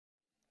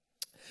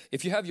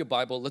If you have your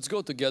Bible, let's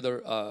go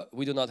together.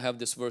 We do not have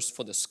this verse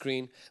for the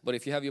screen, but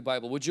if you have your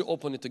Bible, would you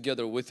open it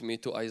together with me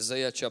to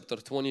Isaiah chapter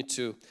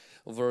 22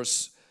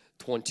 verse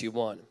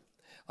 21.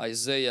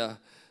 Isaiah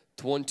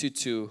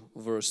 22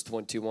 verse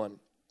 21.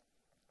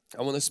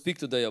 I want to speak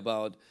today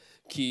about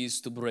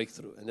keys to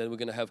breakthrough, and then we're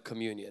going to have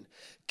communion.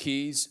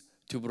 Keys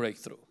to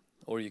breakthrough,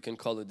 or you can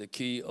call it the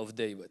key of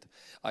David.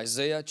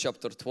 Isaiah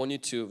chapter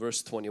 22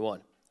 verse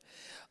 21.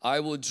 I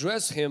will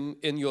dress him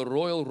in your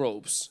royal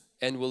robes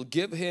and will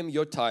give him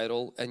your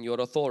title and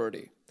your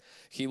authority.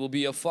 He will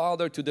be a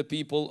father to the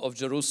people of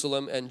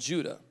Jerusalem and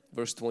Judah.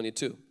 Verse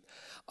 22.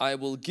 I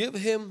will give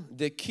him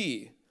the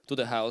key to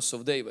the house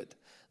of David,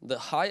 the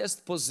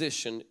highest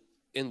position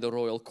in the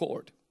royal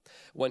court.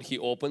 When he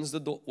opens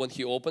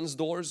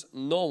doors,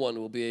 no one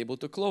will be able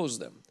to close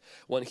them.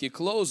 When he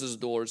closes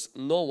doors,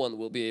 no one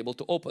will be able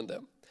to open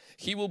them.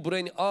 He will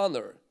bring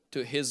honor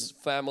to his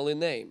family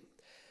name,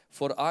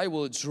 for I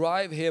will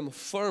drive him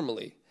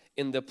firmly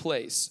in the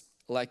place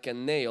like a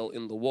nail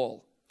in the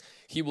wall.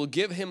 He will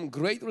give him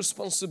great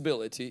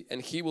responsibility,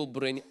 and he will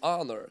bring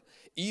honor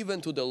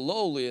even to the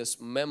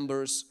lowliest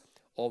members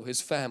of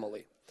his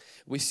family.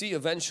 We see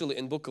eventually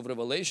in book of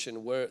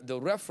Revelation where the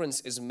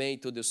reference is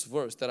made to this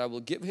verse that I will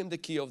give him the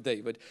key of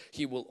David.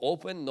 He will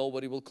open,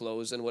 nobody will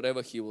close, and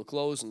whatever he will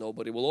close,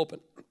 nobody will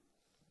open.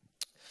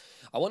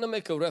 I want to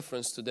make a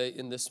reference today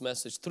in this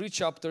message, 3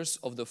 chapters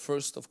of the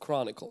first of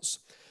Chronicles.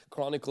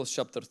 Chronicles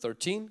chapter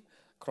 13,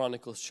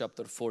 Chronicles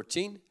chapter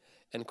 14,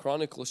 and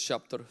Chronicles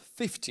chapter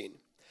 15.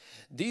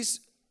 These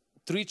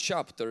 3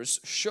 chapters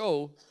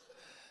show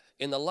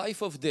in the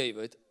life of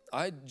David,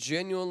 I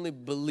genuinely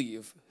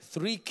believe,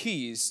 3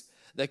 keys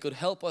that could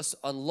help us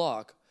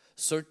unlock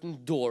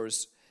certain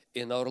doors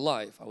in our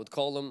life. I would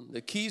call them the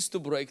keys to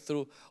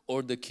breakthrough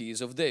or the keys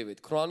of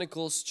David.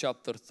 Chronicles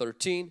chapter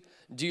 13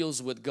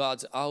 deals with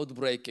God's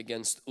outbreak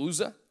against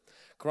Uzzah.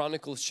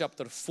 Chronicles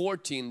chapter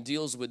 14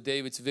 deals with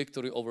David's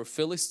victory over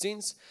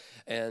Philistines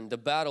and the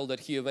battle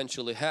that he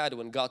eventually had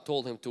when God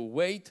told him to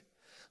wait.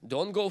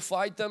 Don't go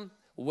fight them.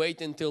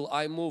 Wait until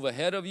I move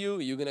ahead of you.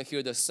 You're going to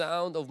hear the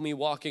sound of me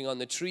walking on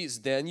the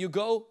trees. Then you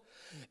go.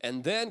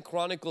 And then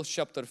Chronicles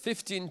chapter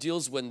 15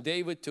 deals when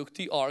David took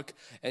the ark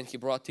and he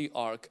brought the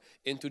ark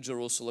into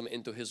Jerusalem,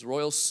 into his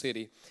royal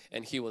city,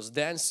 and he was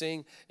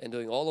dancing and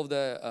doing all of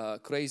the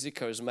crazy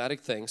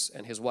charismatic things,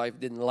 and his wife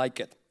didn't like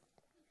it.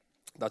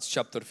 That's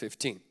chapter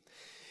 15.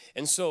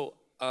 And so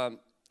I'm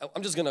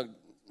just gonna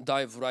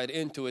dive right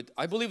into it.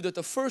 I believe that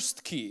the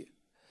first key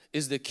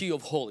is the key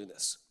of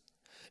holiness.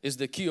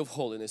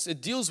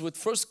 It deals with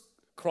First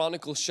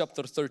Chronicles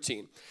chapter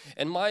 13,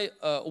 and my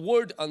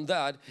word on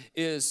that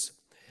is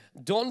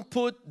don't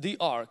put the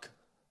ark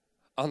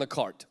on the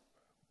cart.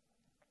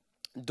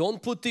 Don't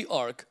put the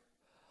ark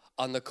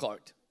on the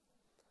cart.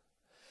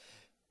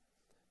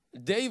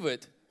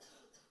 David,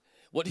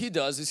 what he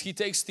does is he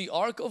takes the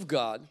ark of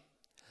God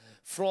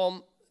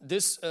from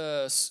this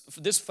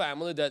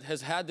family that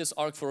has had this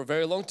ark for a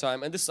very long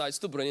time and decides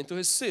to bring it to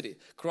his city.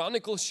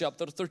 Chronicles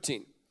chapter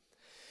 13.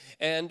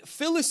 And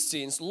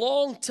Philistines,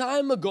 long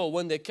time ago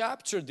when they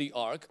captured the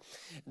ark,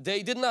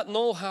 they did not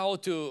know how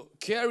to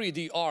carry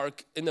the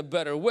ark in a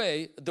better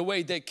way. The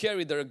way they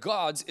carried their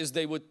gods is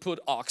they would put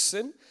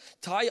oxen,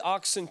 tie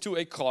oxen to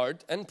a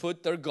cart and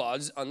put their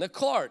gods on the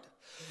cart.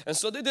 And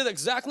so they did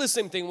exactly the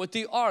same thing with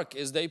the ark,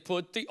 is they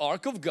put the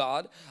ark of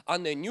God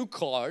on a new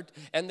cart,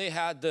 and they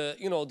had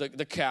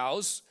the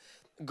cows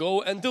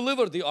go and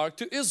deliver the ark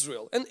to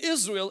Israel. And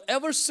Israel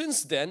ever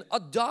since then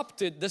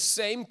adopted the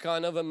same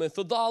kind of a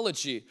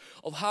methodology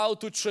of how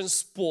to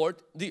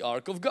transport the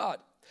ark of God.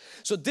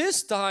 So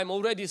this time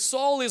already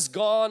Saul is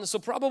gone, so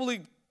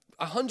probably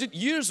 100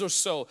 years or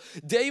so,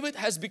 David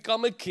has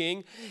become a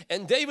king,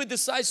 and David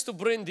decides to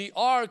bring the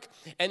ark,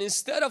 and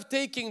instead of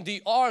taking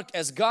the ark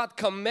as God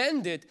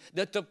commanded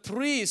that the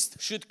priest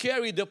should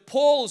carry the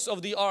poles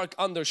of the ark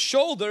on their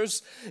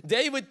shoulders,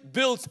 David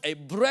builds a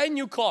brand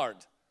new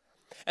cart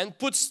and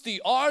puts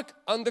the ark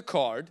on the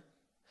cart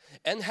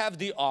and have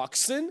the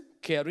oxen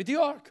carry the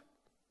ark.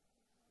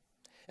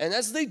 And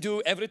as they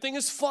do, everything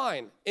is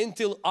fine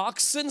until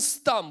oxen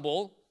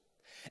stumble,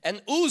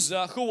 and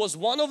Uzzah, who was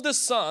one of the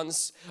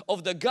sons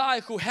of the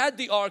guy who had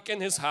the ark in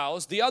his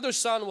house, the other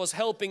son was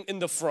helping in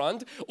the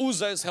front,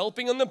 Uzzah is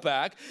helping in the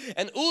back,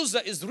 and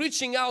Uzzah is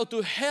reaching out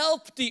to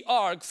help the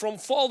ark from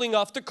falling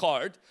off the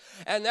cart.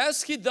 And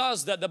as he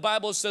does that, the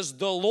Bible says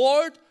the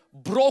Lord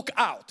broke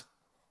out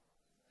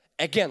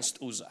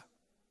against Uzzah,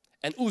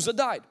 and Uzzah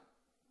died.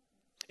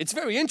 It's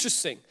very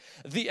interesting.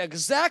 The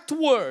exact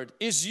word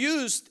is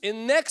used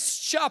in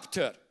next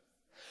chapter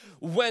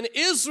when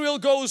Israel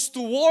goes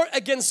to war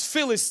against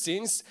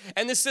Philistines,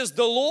 and it says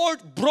the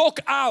Lord broke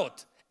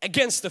out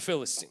against the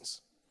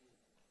Philistines.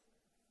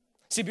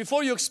 See,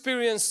 before you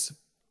experience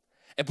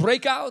a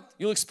breakout,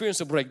 you'll experience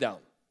a breakdown.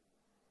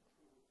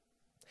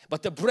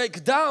 But the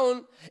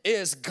breakdown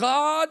is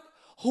God,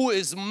 who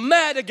is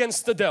mad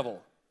against the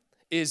devil,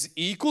 is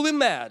equally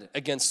mad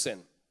against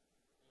sin.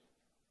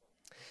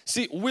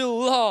 See, we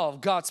love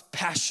God's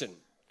passion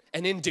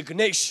and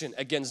indignation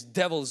against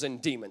devils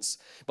and demons.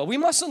 But we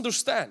must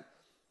understand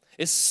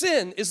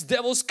sin is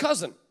devil's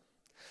cousin.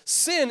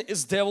 Sin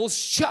is devil's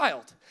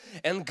child.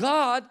 And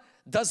God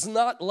does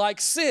not like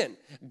sin.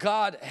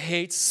 God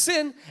hates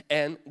sin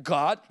and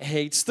God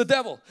hates the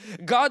devil.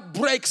 God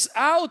breaks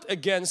out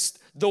against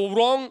the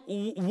wrong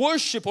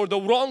worship or the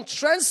wrong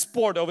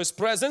transport of His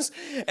presence,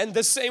 and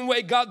the same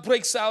way God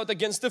breaks out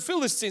against the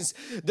Philistines.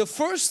 The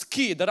first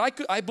key that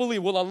I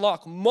believe will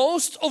unlock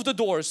most of the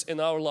doors in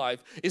our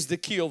life is the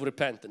key of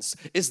repentance,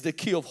 is the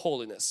key of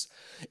holiness,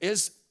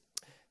 is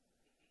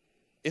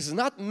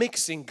not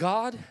mixing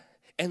God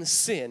and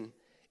sin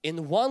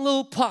in one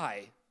little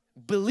pie,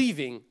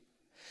 believing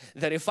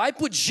that if I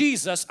put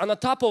Jesus on the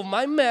top of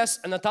my mess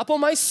and on top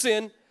of my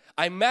sin,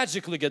 I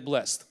magically get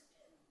blessed.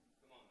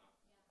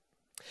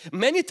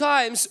 Many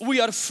times we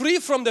are free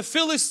from the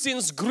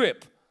Philistines'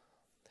 grip,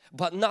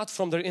 but not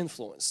from their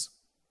influence.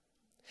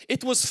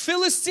 It was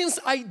Philistines'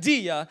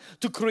 idea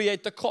to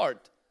create the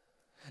cart.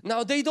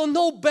 Now they don't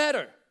know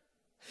better,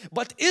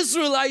 but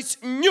Israelites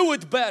knew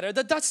it better,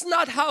 that that's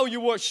not how you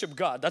worship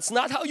God. That's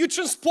not how you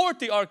transport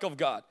the ark of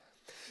God.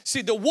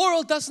 See, the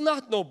world does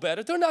not know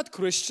better. They're not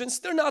Christians.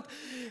 They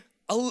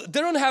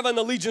don't have an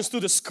allegiance to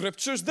the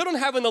scriptures. They don't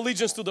have an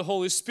allegiance to the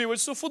Holy Spirit.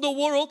 So for the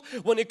world,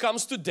 when it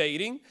comes to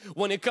dating,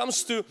 when it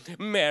comes to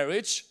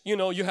marriage, you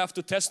know, you have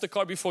to test the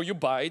car before you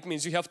buy it. It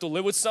means you have to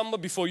live with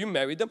someone before you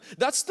marry them.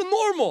 That's the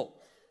normal.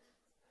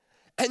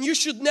 And you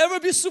should never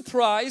be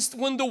surprised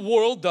when the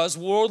world does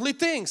worldly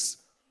things.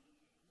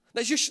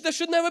 That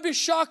should never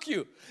shock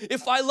you.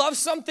 If I love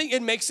something,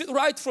 it makes it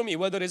right for me,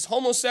 whether it's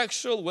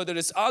homosexual, whether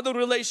it's other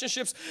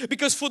relationships,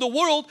 because for the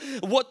world,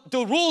 what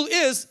the rule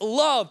is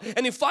love.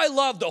 And if I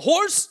love the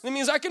horse, it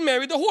means I can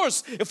marry the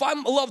horse. If I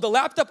love the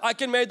laptop, I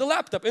can marry the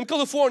laptop. In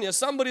California,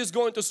 somebody is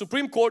going to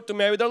Supreme Court to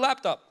marry their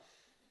laptop.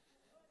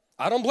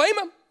 I don't blame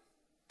him,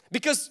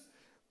 because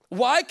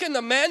why can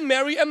a man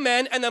marry a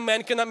man and a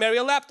man cannot marry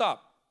a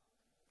laptop?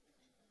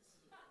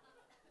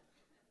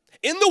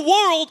 In the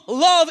world,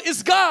 love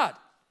is God.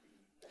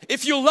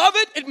 If you love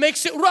it, it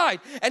makes it right.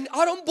 And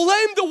I don't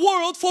blame the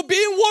world for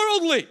being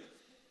worldly.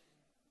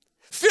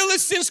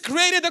 Philistines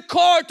created a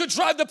car to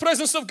drive the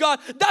presence of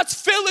God. That's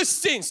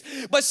Philistines.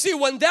 But see,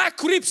 when that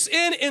creeps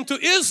into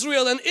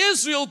Israel, and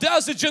Israel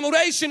does it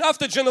generation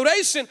after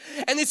generation,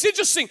 and it's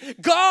interesting,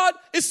 God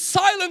is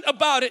silent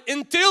about it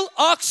until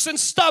oxen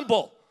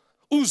stumble.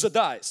 Uzzah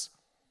dies.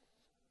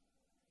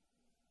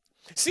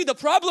 See, the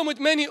problem with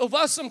many of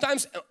us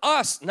sometimes,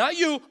 us, not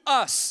you,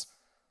 us,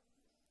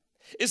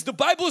 is the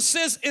Bible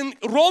says in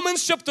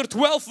Romans chapter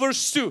 12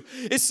 verse 2,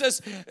 it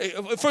says,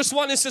 first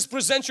one, it says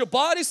present your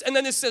bodies, and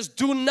then it says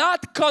do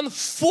not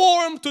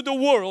conform to the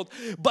world,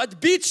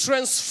 but be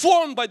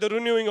transformed by the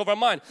renewing of our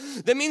mind.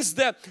 That means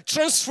the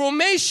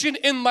transformation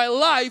in my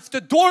life, the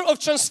door of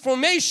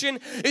transformation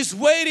is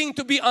waiting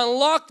to be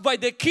unlocked by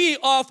the key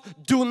of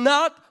do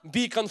not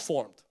be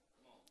conformed.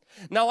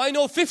 Now I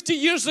know 50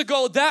 years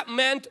ago that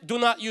meant do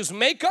not use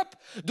makeup,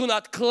 do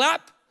not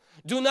clap,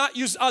 do not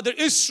use other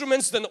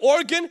instruments than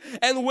organ,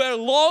 and wear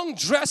long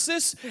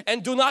dresses,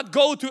 and do not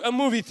go to a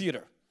movie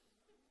theater.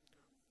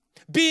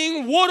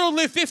 Being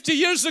worldly 50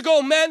 years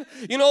ago meant,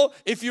 you know,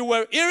 if you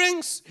wear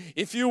earrings,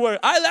 if you wear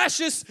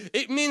eyelashes,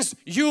 it means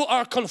you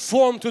are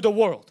conformed to the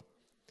world.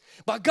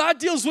 But God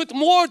deals with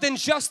more than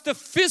just the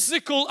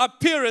physical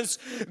appearance.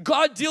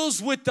 God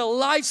deals with the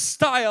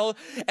lifestyle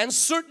and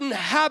certain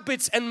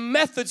habits and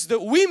methods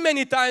that we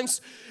many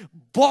times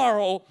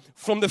borrow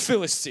from the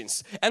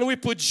Philistines. And we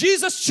put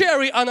Jesus'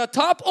 cherry on the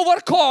top of our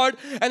card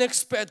and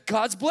expect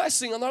God's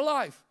blessing on our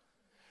life.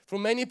 For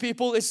many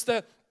people, it's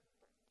the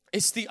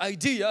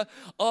idea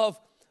of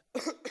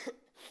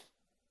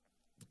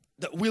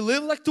that we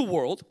live like the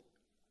world,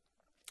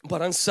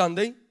 but on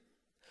Sunday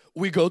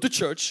we go to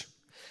church.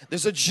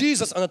 There's a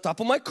Jesus on the top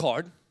of my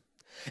card,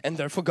 and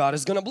therefore God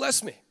is going to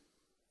bless me.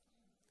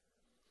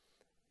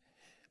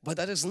 But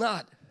that is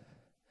not.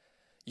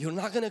 You're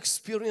not going to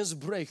experience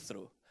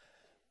breakthrough,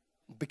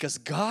 because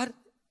God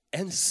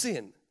and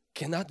sin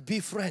cannot be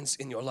friends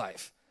in your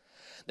life.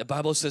 The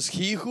Bible says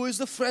he who is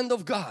the friend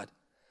of God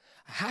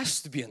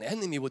has to be an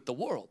enemy with the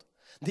world.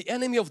 The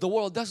enemy of the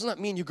world does not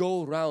mean you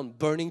go around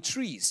burning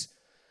trees,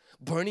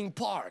 burning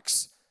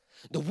parks.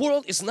 The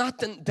world is not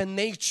the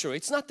nature,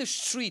 it's not the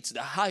streets,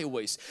 the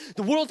highways.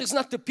 The world is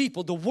not the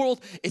people. The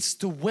world, it's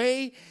the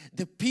way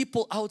the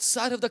people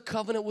outside of the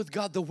covenant with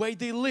God, the way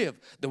they live,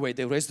 the way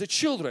they raise their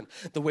children,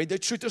 the way they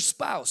treat their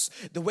spouse,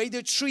 the way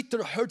they treat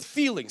their hurt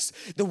feelings,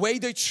 the way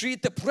they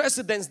treat the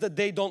presidents that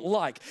they don't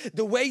like,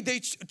 the way they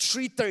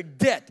treat their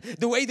debt,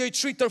 the way they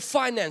treat their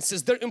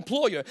finances, their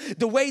employer,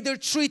 the way they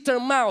treat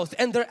their mouth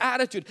and their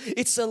attitude.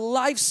 It's a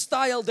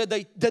lifestyle that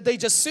they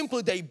just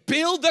simply, they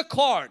build a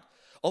card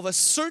of a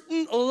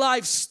certain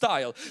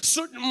lifestyle,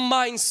 certain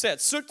mindset,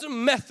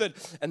 certain method.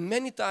 And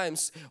many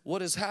times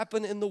what has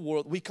happened in the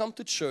world, we come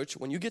to church,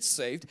 when you get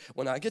saved,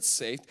 when I get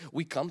saved,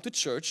 we come to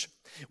church,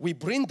 we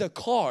bring the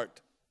card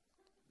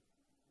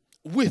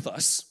with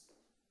us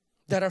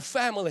that our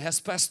family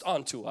has passed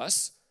on to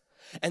us,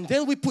 and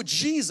then we put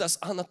Jesus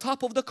on the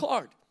top of the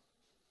card.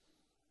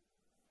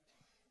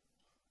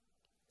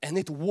 And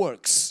it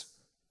works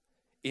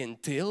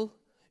until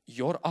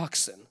your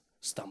oxen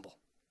stumble.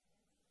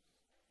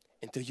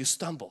 Until you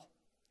stumble.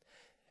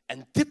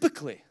 And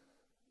typically,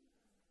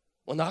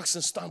 when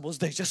oxen stumbles,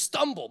 they just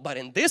stumble. But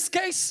in this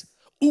case,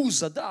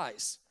 Uzzah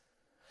dies.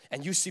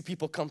 And you see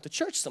people come to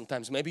church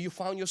sometimes. Maybe you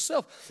found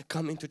yourself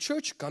coming to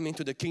church, coming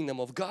to the kingdom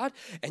of God,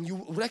 and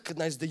you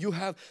recognize that you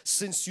have,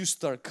 since you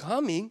start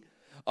coming,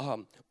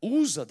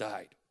 Uzzah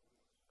died.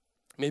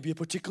 Maybe a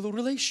particular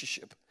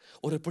relationship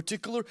or a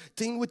particular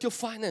thing with your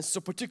finances,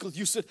 or particular,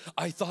 you said,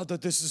 I thought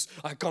that this is,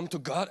 I come to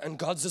God and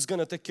God's just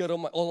gonna take care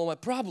of all of my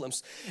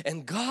problems.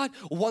 And God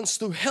wants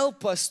to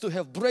help us to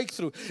have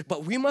breakthrough,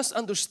 but we must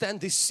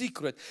understand this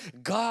secret.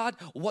 God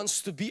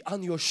wants to be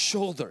on your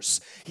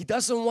shoulders. He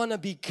doesn't want to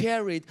be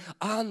carried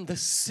on the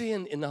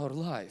sin in our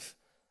life.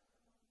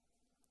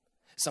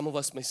 Some of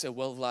us may say,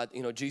 well, Vlad,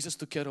 you know, Jesus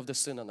took care of the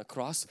sin on the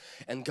cross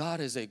and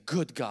God is a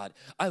good God.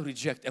 I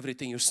reject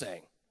everything you're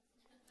saying.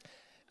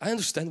 I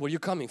understand where you're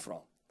coming from.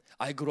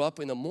 I grew up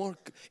in a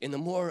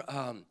more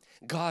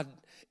God,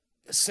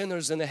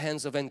 sinners in the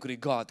hands of angry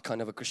God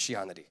kind of a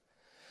Christianity.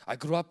 I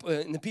grew up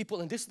in the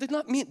people, and this did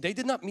not mean, they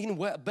did not mean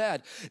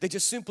bad. They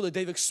just simply,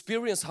 they've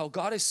experienced how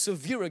God is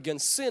severe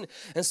against sin,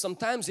 and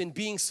sometimes in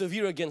being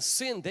severe against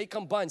sin, they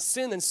combine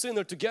sin and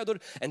sinner together,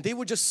 and they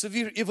were just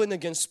severe even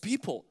against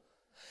people.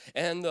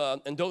 And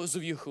those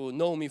of you who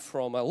know me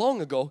from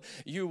long ago,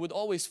 you would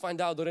always find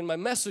out that in my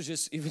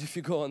messages, even if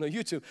you go on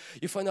YouTube,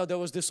 you find out there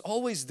was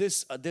always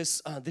this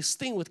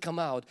thing would come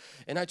out,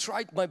 and I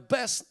tried my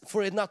best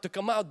for it not to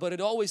come out, but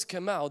it always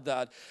came out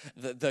that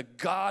the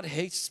God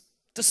hates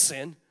the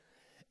sin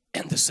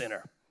and the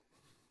sinner.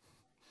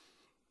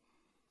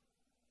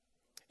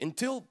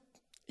 Until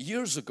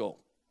years ago,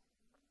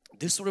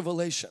 this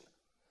revelation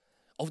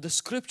of the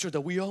scripture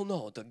that we all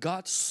know, that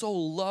God so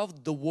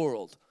loved the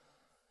world,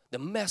 the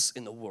mess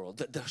in the world,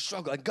 the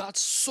struggle, and God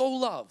so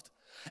loved.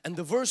 And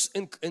the verse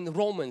in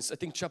Romans, I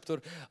think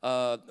chapter,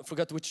 I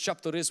forgot which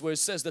chapter it is, where it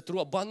says that through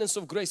abundance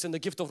of grace and the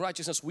gift of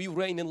righteousness we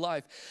reign in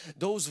life.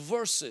 Those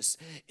verses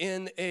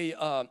in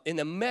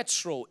a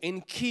metro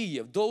in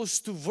Kiev, those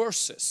two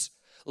verses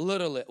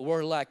literally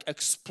were like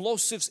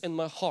explosives in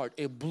my heart.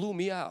 It blew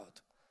me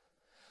out.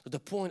 To the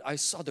point I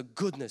saw the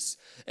goodness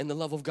and the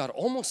love of God,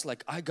 almost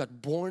like I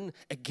got born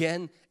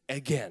again.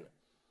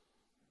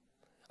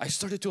 I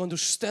started to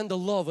understand the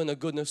love and the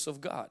goodness of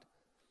God.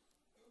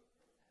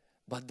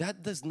 But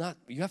that does not,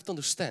 you have to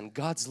understand,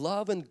 God's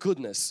love and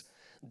goodness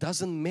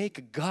doesn't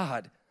make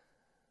God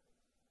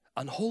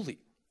unholy.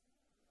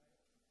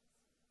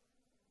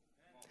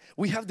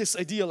 We have this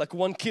idea, like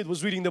one kid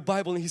was reading the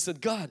Bible and he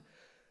said,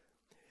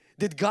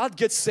 did God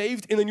get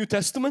saved in the New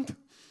Testament?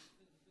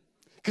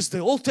 Because the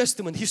Old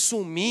Testament, He's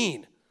so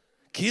mean,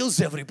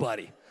 kills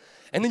everybody.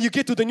 And then you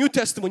get to the New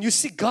Testament, you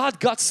see God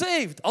got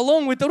saved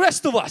along with the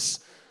rest of us.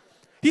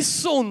 He's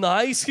so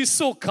nice, He's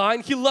so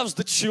kind, He loves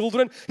the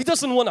children, He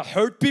doesn't want to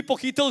hurt people,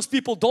 He tells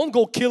people don't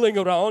go killing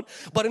around.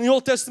 But in the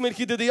Old Testament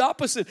He did the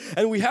opposite.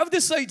 And we have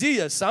this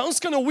idea, sounds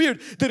kind of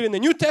weird, that in the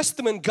New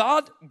Testament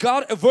God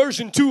got a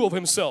version 2 of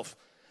Himself.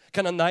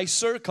 Kind of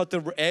nicer, cut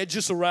the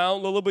edges around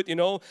a little bit, you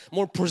know,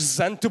 more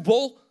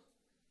presentable.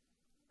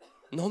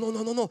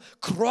 No.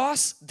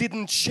 Cross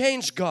didn't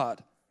change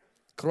God.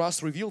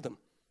 Cross revealed Him.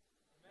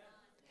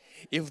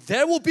 If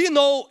there will be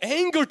no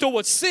anger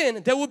towards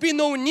sin, there will be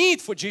no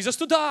need for Jesus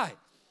to die.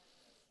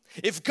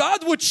 If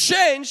God would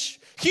change,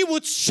 He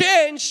would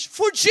change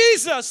for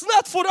Jesus,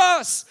 not for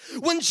us.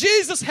 When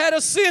Jesus had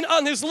a sin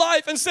on His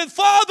life and said,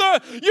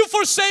 Father, you've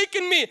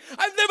forsaken me.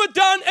 I've never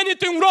done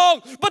anything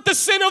wrong, but the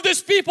sin of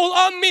this people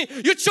on me.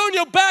 You turn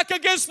your back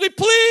against me,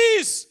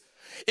 please.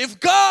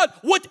 If God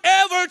would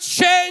ever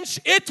change,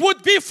 it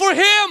would be for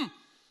Him.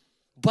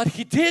 But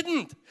He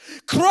didn't.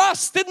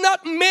 Cross did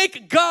not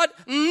make God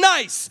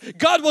nice.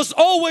 God was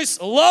always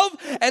love,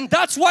 and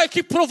that's why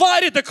He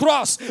provided the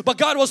cross. But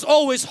God was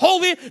always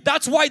holy.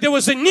 That's why there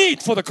was a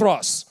need for the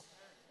cross.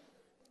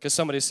 Can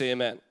somebody say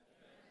amen?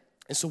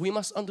 And so we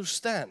must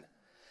understand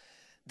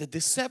the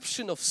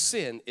deception of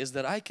sin is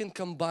that I can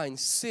combine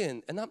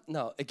sin, and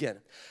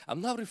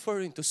I'm not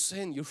referring to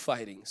sin you're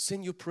fighting,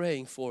 sin you're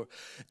praying for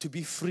to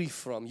be free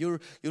from, you're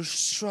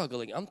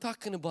struggling. I'm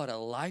talking about a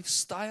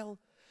lifestyle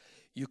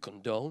you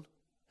condone,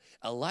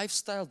 a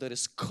lifestyle that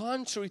is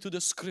contrary to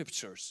the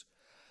scriptures,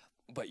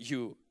 but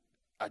you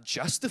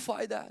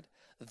justify that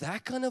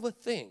kind of a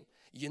thing.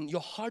 In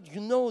your heart, you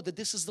know that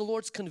this is the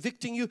Lord's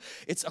convicting you.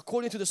 It's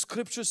according to the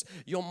scriptures.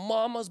 Your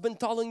mom has been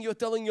telling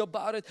you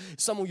about it.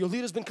 Some of your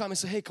leaders been coming and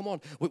say, hey, come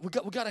on, we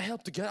got to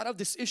help to get out of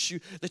this issue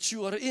that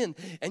you are in.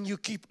 And you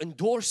keep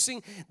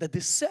endorsing. The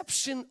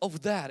deception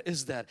of that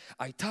is that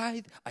I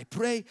tithe, I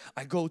pray,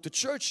 I go to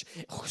church.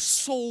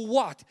 So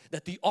what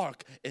that the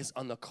ark is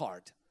on the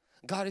cart?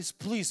 God is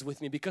pleased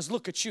with me because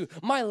look at you.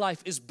 My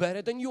life is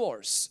better than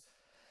yours.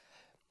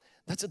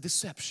 That's a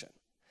deception.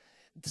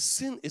 The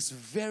sin is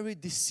very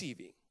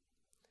deceiving.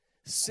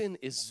 Sin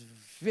is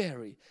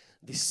very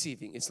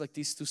deceiving. It's like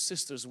these two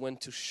sisters went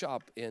to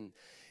shop in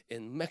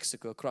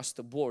Mexico across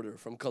the border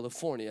from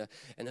California,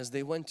 and as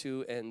they went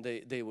to and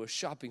they were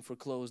shopping for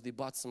clothes, they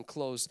bought some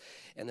clothes,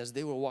 and as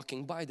they were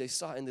walking by they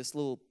saw in this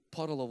little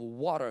puddle of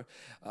water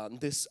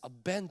this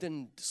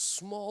abandoned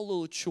small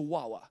little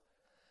chihuahua.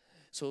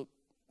 So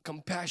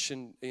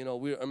compassion, you know,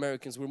 we're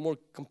Americans, we're more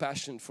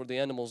compassionate for the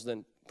animals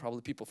than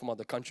probably people from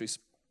other countries.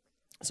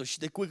 So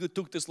they quickly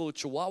took this little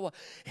chihuahua,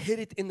 hid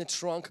it in the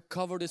trunk,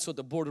 covered it so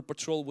the border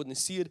patrol wouldn't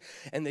see it,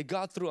 and they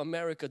got through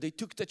America. They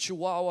took the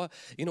chihuahua,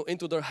 you know,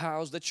 into their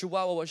house. The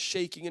chihuahua was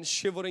shaking and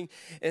shivering,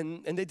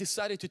 and they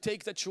decided to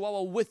take the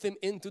chihuahua with them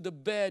into the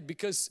bed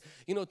because,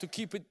 you know, to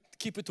keep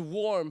it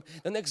warm.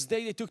 The next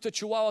day they took the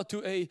chihuahua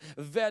to a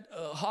vet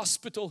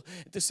hospital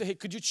to say, hey,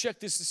 could you check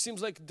this? It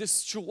seems like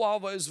this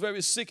chihuahua is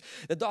very sick.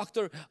 The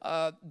doctor,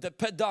 the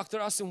pet doctor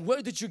asked him,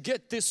 where did you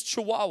get this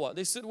chihuahua?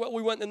 They said, well,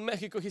 we went in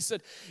Mexico. He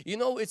said, you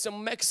know, it's a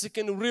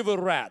Mexican river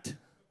rat.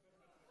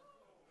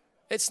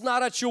 It's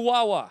not a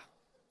chihuahua.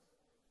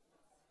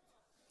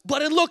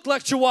 But it looked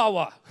like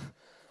chihuahua.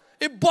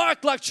 It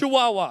barked like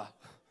chihuahua.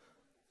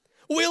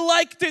 We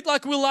liked it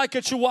like we like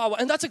a chihuahua.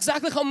 And that's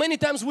exactly how many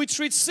times we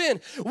treat sin.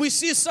 We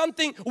see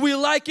something, we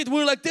like it,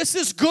 we're like, this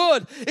is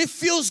good. It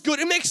feels good.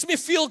 It makes me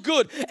feel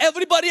good.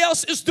 Everybody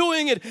else is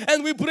doing it.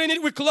 And we bring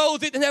it, we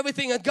clothe it and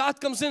everything. And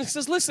God comes in and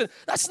says, listen,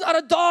 that's not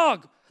a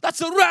dog. That's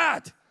a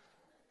rat.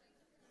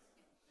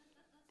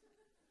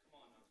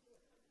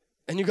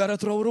 And you got to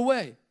throw it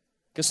away.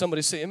 Can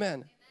somebody say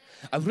amen?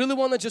 I really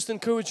want to just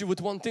encourage you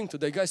with one thing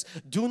today, guys.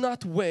 Do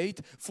not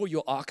wait for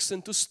your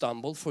oxen to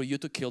stumble for you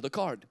to kill the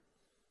cart.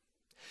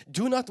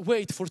 Do not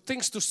wait for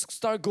things to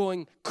start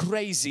going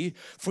crazy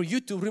for you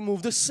to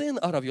remove the sin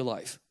out of your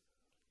life.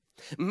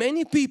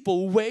 Many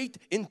people wait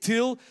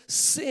until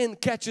sin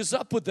catches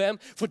up with them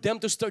for them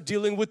to start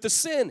dealing with the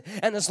sin.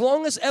 And as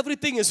long as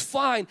everything is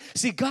fine,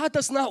 see, God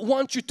does not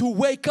want you to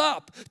wake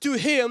up to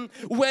Him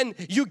when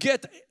you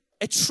get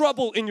a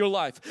trouble in your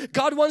life.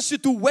 God wants you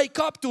to wake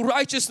up to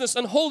righteousness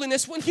and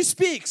holiness when He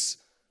speaks.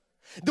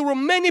 There were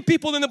many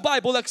people in the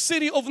Bible, like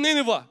city of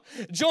Nineveh.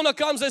 Jonah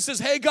comes and says,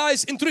 hey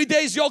guys, in 3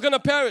 days you're gonna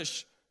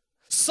perish.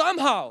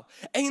 Somehow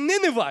a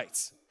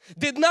Ninevite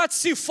did not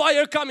see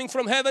fire coming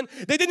from heaven.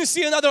 They didn't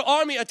see another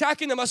army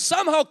attacking them. But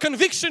somehow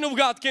conviction of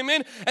God came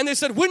in and they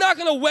said, we're not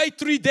gonna wait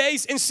 3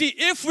 days and see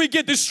if we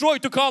get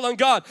destroyed to call on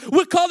God.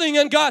 We're calling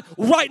on God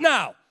right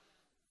now.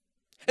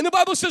 And the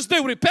Bible says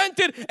they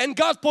repented and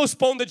God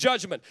postponed the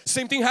judgment.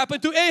 Same thing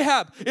happened to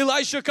Ahab.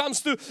 Elisha comes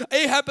to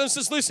Ahab and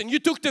says, listen, you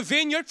took the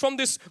vineyard from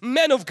this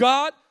man of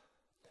God.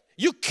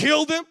 You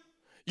killed him.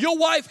 Your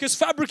wife has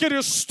fabricated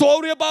a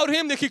story about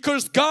him that he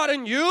cursed God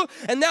and you.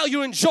 And now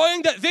you're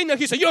enjoying that vineyard.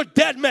 He said, you're a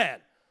dead man.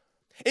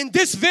 In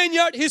this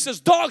vineyard, he says,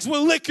 dogs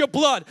will lick your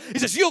blood. He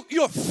says,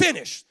 you're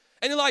finished.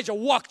 And Elijah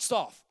walks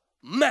off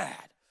mad.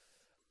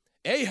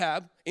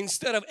 Ahab,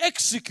 instead of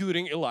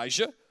executing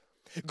Elijah,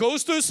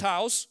 goes to his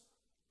house.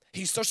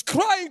 He starts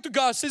crying to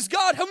God, says,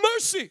 God, have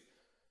mercy.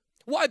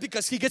 Why?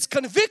 Because he gets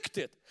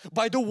convicted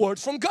by the word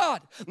from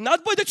God.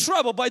 Not by the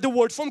trouble, by the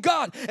word from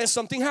God. And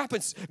something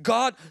happens.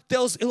 God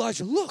tells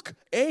Elijah, look,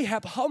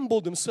 Ahab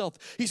humbled himself.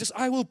 He says,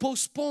 I will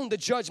postpone the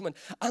judgment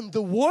on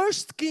the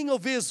worst king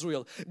of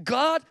Israel.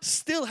 God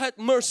still had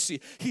mercy.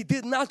 He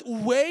did not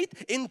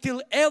wait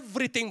until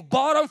everything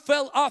bottom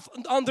fell off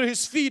under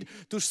his feet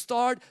to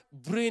start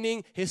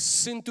bringing his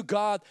sin to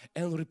God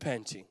and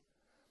repenting.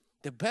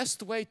 The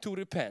best way to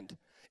repent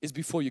is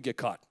before you get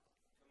caught.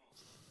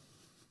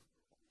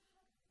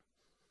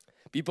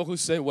 People who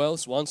say, well,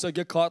 once I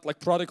get caught like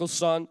prodigal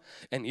son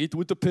and eat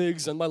with the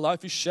pigs and my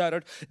life is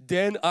shattered,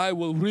 then I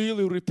will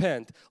really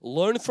repent.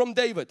 Learn from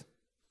David.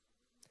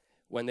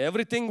 When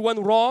everything went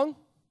wrong,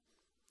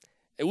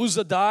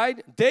 Uzzah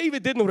died,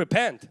 David didn't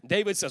repent.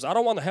 David says, I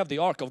don't want to have the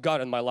ark of God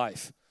in my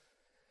life.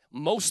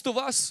 Most of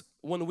us,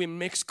 when we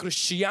mix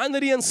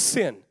Christianity and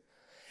sin,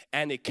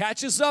 and it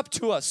catches up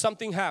to us,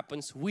 something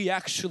happens, we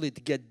actually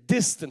get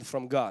distant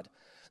from God,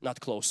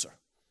 not closer.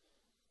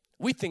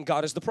 We think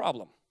God is the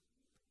problem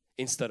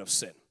instead of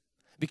sin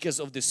because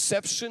of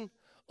deception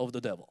of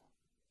the devil,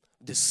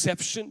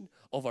 deception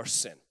of our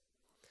sin.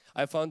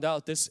 I found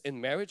out this in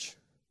marriage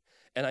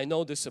and I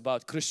know this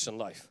about Christian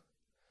life.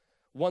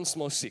 One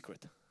small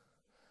secret: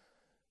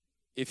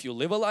 if you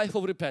live a life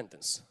of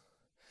repentance,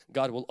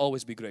 God will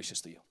always be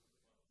gracious to you.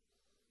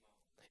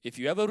 If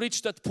you ever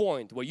reach that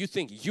point where you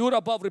think you're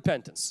above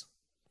repentance,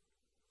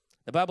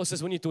 the Bible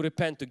says we need to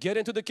repent to get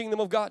into the kingdom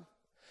of God.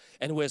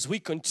 And as we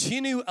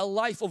continue a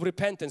life of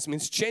repentance,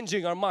 means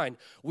changing our mind,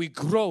 we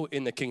grow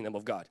in the kingdom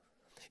of God.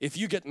 If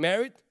you get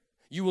married,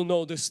 you will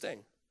know this thing.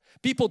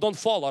 People don't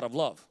fall out of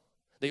love.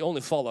 They only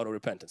fall out of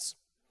repentance.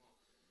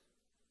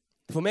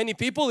 For many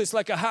people, it's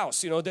like a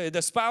house. You know,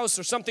 the spouse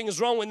or something is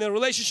wrong in their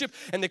relationship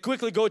and they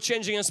quickly go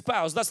changing a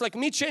spouse. That's like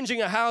me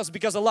changing a house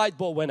because a light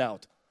bulb went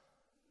out.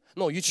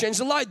 No, you change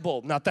the light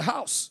bulb, not the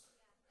house.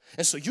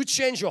 And so you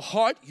change your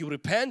heart, you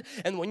repent,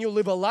 and when you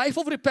live a life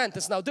of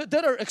repentance, now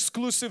there are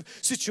exclusive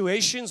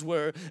situations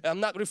where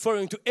I'm not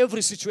referring to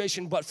every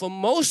situation, but for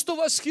most of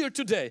us here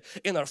today,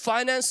 in our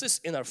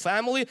finances, in our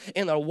family,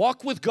 in our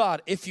walk with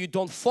God, if you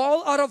don't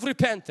fall out of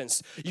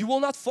repentance, you will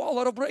not fall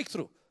out of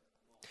breakthrough.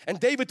 And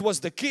David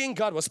was the king.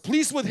 God was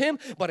pleased with him.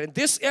 But in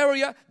this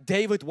area,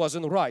 David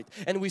wasn't right.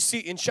 And we see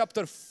in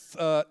chapter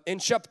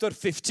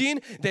 15,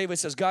 David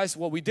says, guys,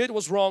 what we did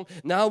was wrong.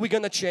 Now we're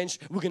going to change.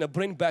 We're going to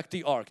bring back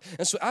the ark.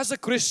 And so as a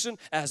Christian,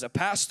 as a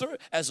pastor,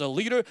 as a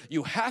leader,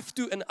 you have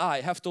to, and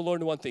I have to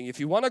learn one thing. If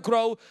you want to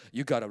grow,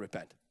 you got to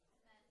repent.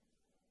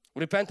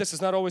 Repentance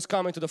is not always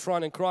coming to the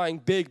front and crying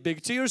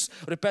big tears.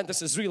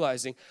 Repentance is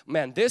realizing,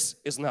 man, this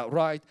is not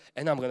right,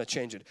 and I'm going to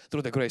change it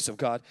through the grace of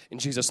God in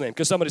Jesus' name.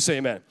 Can somebody say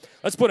amen?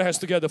 Let's put our hands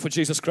together for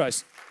Jesus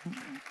Christ.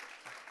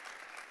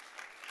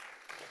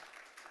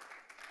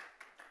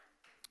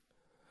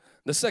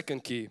 The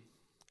second key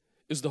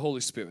is the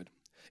Holy Spirit.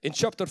 In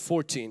chapter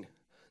 14,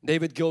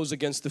 David goes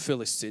against the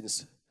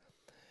Philistines,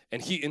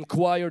 and he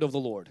inquired of the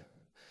Lord,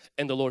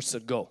 and the Lord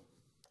said, go.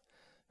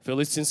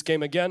 Philistines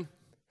came again,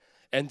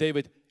 and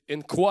David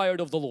inquired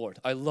of the Lord.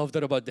 I love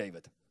that about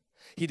David.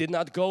 He did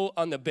not go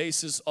on the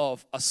basis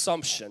of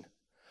assumption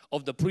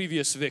of the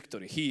previous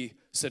victory. He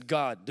said,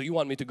 God, do you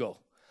want me to go?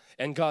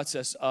 And God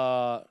says,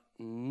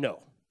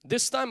 no.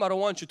 This time I don't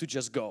want you to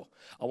just go.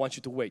 I want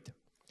you to wait.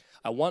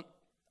 I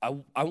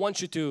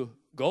want you to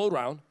go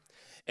around,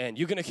 and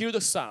you're going to hear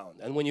the sound.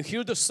 And when you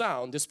hear the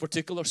sound, this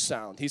particular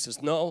sound, he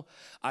says, no,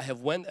 I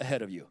have went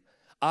ahead of you.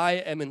 I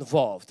am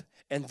involved,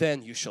 and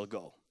then you shall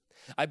go.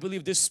 I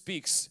believe this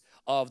speaks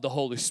of the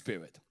Holy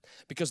Spirit,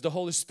 because the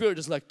Holy Spirit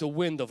is like the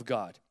wind of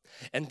God.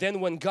 And then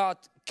when God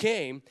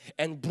came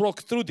and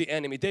broke through the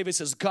enemy, David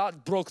says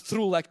God broke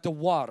through like the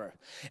water.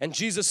 And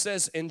Jesus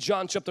says in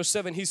John chapter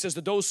 7, He says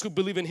that those who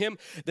believe in Him,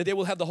 that they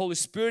will have the Holy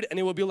Spirit, and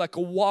it will be like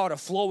a water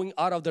flowing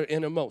out of their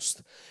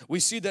innermost.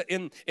 We see that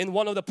in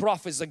one of the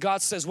prophets that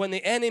God says when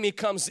the enemy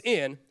comes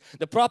in,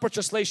 the proper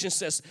translation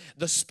says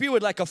the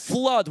Spirit like a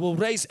flood will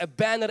raise a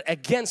banner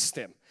against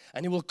him,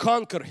 and He will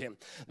conquer him.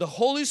 The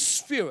Holy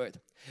Spirit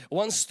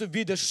wants to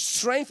be the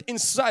strength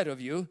inside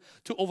of you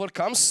to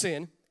overcome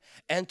sin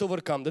and to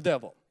overcome the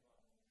devil.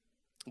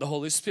 The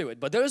Holy Spirit.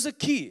 But there is a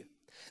key.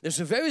 There's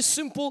a very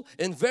simple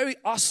and very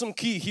awesome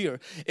key here,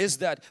 is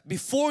that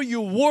before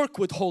you work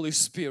with Holy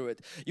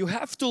Spirit, you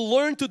have to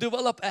learn to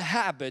develop a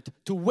habit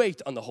to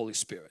wait on the Holy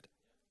Spirit.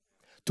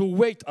 To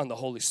wait on the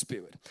Holy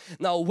Spirit.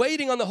 Now,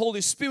 waiting on the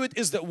Holy Spirit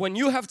is that when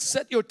you have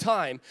set your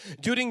time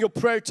during your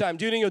prayer time,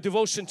 during your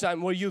devotion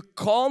time, where you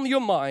calm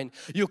your mind,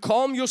 you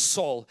calm your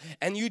soul,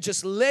 and you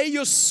just lay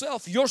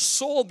yourself, your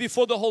soul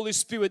before the Holy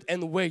Spirit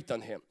and wait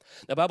on Him.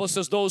 The Bible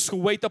says those who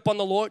wait upon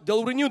the Lord,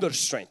 they'll renew their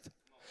strength.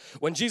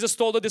 When Jesus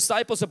told the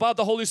disciples about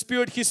the Holy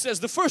Spirit, He says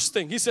the first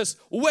thing, He says,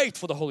 wait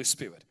for the Holy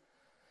Spirit.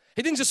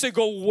 He didn't just say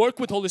go work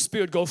with Holy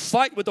Spirit, go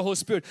fight with the Holy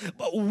Spirit,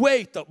 but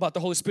wait about the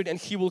Holy Spirit and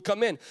He will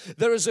come in.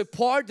 There is a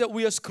part that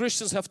we as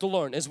Christians have to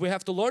learn, is we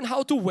have to learn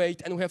how to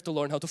wait and we have to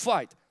learn how to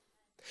fight.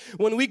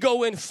 When we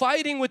go in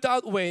fighting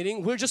without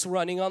waiting, we're just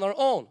running on our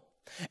own.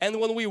 And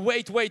when we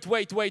wait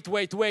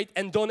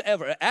and don't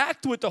ever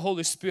act with the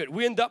Holy Spirit,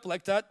 we end up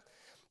like that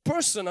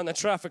person on a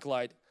traffic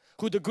light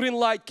who the green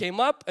light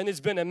came up and it's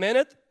been a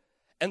minute,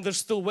 and they're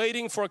still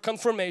waiting for a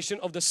confirmation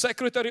of the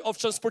Secretary of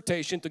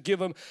Transportation to give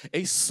them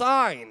a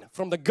sign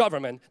from the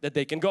government that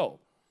they can go.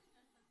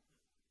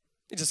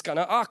 It's just kind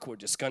of awkward,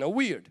 just kind of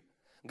weird.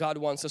 God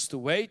wants us to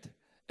wait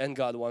and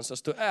God wants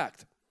us to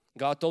act.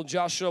 God told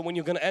Joshua, when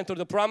you're going to enter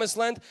the promised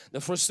land,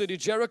 the first city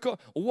Jericho,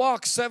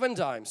 walk 7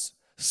 times,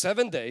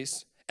 7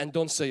 days, and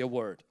don't say a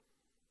word.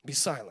 Be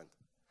silent.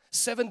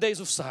 7 days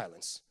of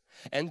silence.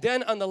 And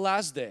then on the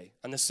last day,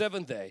 on the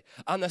 7th day,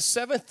 on the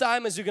 7th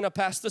time as you're going to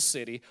pass the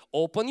city,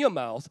 open your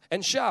mouth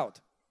and shout.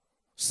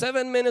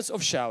 7 minutes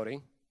of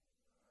shouting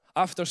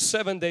after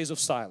 7 days of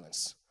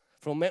silence.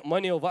 For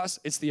many of us,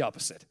 it's the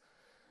opposite.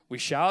 We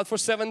shout for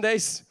 7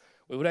 days,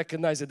 we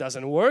recognize it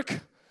doesn't work.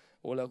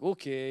 We're like,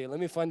 okay, let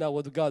me find out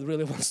what God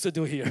really wants to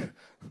do here.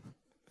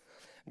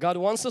 God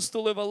wants us to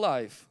live a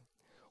life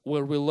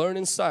where we learn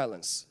in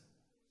silence.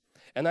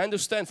 And I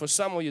understand for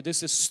some of you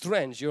this is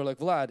strange. You're like,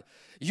 Vlad,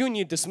 you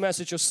need this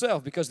message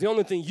yourself, because the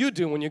only thing you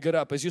do when you get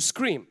up is you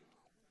scream.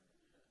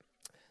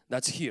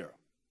 That's here.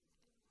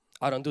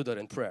 I don't do that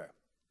in prayer.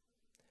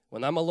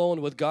 When I'm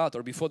alone with God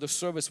or before the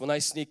service, when I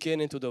sneak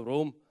into the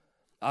room,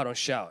 I don't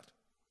shout.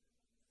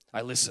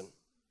 I listen.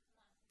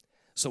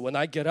 So when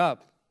I get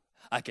up,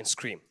 I can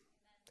scream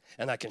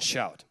and I can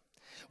shout.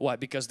 Why?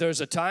 Because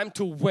there's a time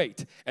to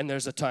wait and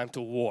there's a time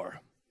to war.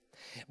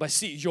 But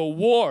see, your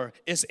war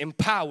is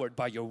empowered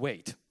by your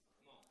wait.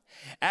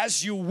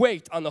 As you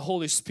wait on the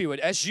Holy Spirit,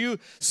 as you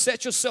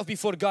set yourself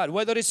before God,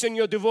 whether it's in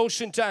your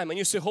devotion time and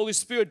you say, Holy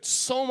Spirit,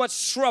 so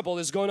much trouble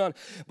is going on,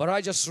 but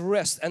I just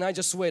rest and I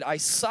just wait. I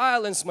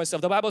silence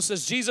myself. The Bible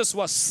says Jesus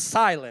was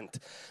silent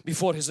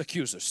before His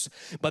accusers.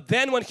 But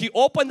then when He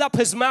opened up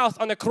His mouth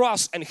on the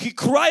cross and He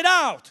cried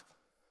out,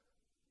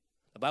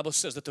 the Bible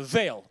says that the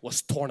veil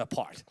was torn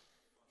apart.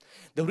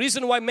 The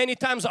reason why many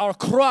times our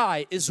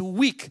cry is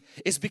weak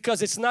is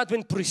because it's not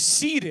been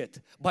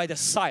preceded by the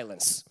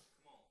silence.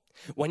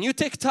 When you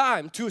take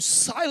time to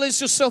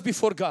silence yourself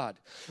before God,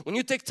 when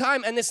you take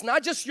time, and it's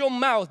not just your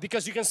mouth,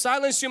 because you can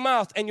silence your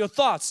mouth and your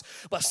thoughts,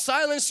 but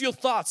silence your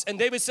thoughts. And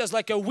David says,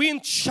 like a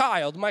weaned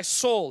child, my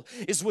soul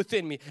is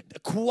within me. A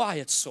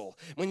quiet soul.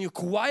 When you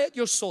quiet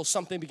your soul,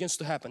 something begins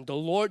to happen. The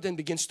Lord then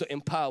begins to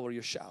empower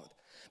your shout,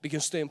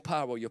 begins to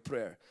empower your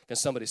prayer. Can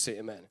somebody say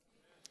amen?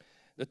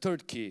 The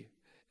third key,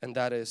 and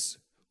that is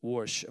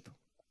worship.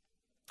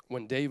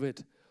 When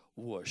David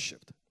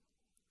worshiped,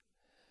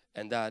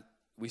 and that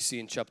we see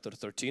in chapter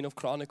 13 of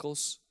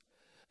Chronicles.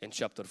 In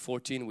chapter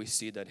 14 we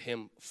see that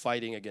him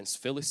fighting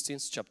against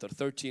Philistines. Chapter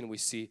 13 we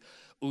see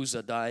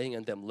Uzzah dying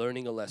and them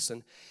learning a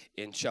lesson.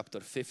 In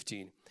chapter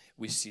 15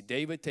 we see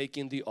David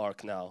taking the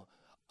ark now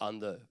on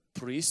the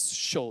priest's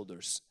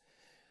shoulders,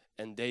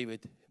 and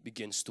David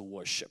begins to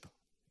worship.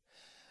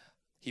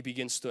 He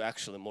begins to,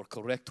 actually, more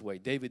correct way,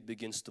 David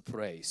begins to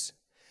praise.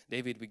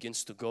 David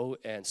begins to go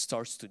and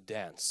starts to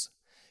dance.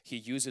 He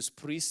uses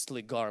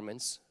priestly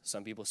garments.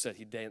 Some people said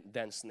he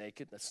danced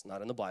naked. That's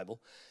not in the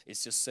Bible. It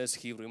just says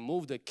he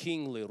removed the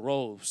kingly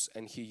robes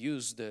and he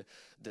used the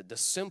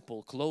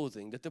simple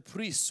clothing that the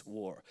priests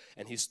wore.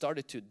 And he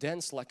started to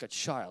dance like a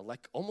child,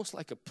 like almost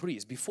like a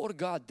priest. Before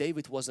God,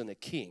 David wasn't a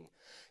king.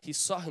 He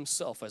saw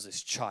himself as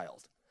his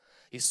child.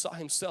 He saw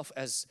himself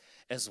as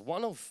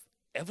one of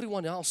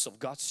everyone else of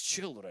God's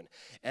children.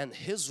 And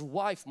his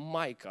wife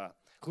Micah,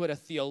 who had a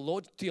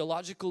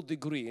theological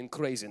degree in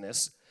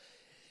craziness,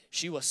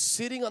 she was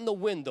sitting on the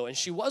window, and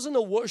she wasn't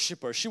a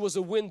worshiper, she was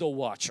a window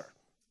watcher.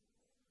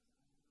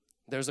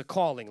 There's a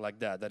calling like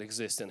that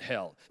exists in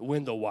hell,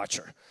 window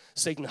watcher.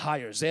 Satan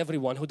hires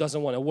everyone who doesn't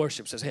want to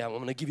worship, says, hey, I'm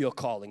going to give you a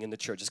calling in the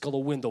church. It's called a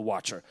window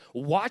watcher.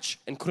 Watch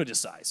and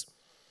criticize.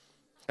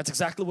 That's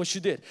exactly what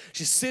she did.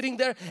 She's sitting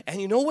there, and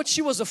you know what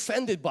she was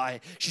offended by?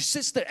 She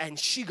sits there and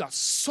she got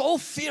so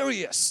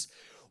furious.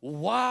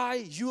 Why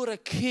you're a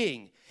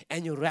king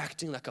and you're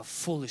acting like a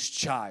foolish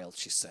child,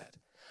 she said.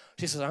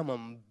 She says, I'm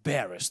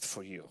embarrassed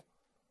for you.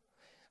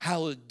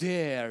 How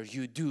dare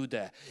you do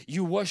that?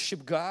 You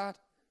worship God?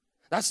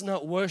 That's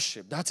not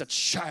worship. That's a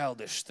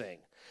childish thing.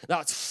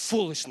 That's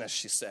foolishness,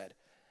 she said.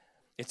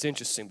 It's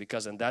interesting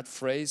because in that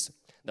phrase,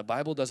 the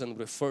Bible doesn't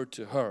refer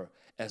to her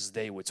as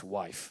David's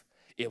wife.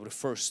 It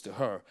refers to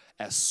her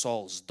as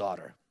Saul's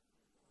daughter.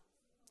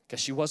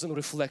 Because she wasn't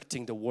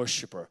reflecting the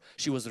worshiper.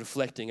 She was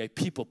reflecting a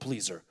people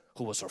pleaser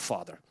who was her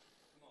father.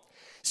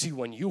 See,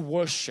 when you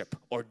worship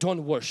or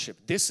don't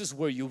worship, this is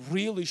where you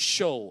really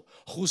show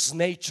whose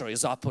nature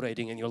is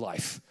operating in your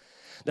life.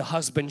 The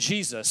husband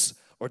Jesus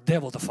or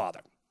devil the father.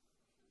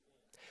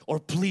 Or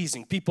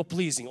pleasing, people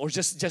pleasing, or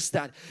just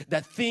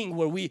that thing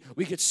where we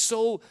get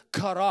so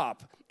caught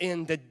up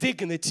in the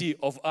dignity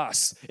of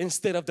us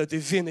instead of the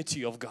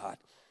divinity of God.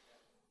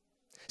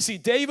 See,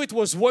 David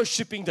was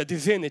worshiping the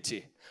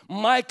divinity.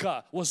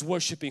 Micah was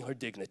worshiping her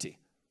dignity.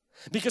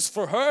 Because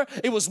for her,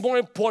 it was more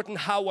important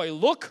how I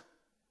look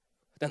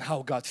than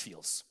how God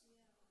feels.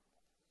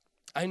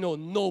 I know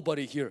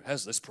nobody here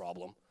has this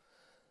problem.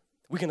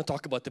 We're going to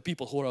talk about the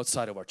people who are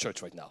outside of our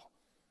church right now.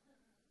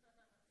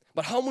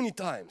 But how many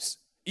times,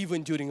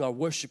 even during our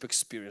worship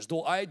experience,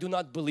 though I do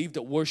not believe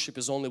that worship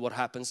is only what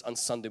happens on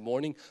Sunday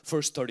morning,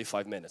 first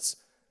 35 minutes.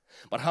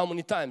 But how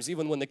many times,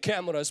 even when the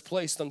camera is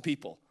placed on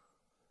people,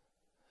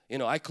 you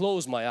know, I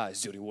close my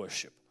eyes during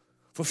worship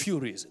for a few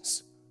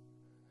reasons.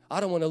 I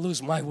don't want to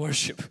lose my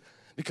worship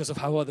because of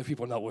how other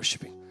people are not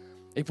worshiping.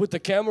 They put the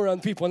camera on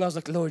people and I was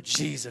like, Lord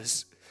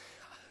Jesus.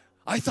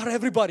 I thought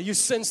everybody, you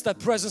sense that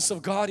presence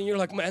of God and you're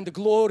like, man, the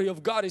glory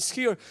of God is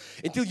here,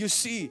 until you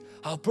see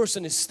how a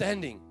person is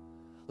standing.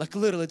 Like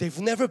literally, they've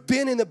never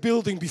been in a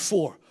building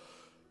before.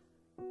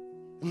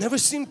 Never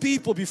seen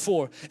people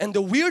before. And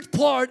the weird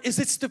part is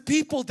it's the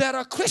people that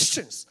are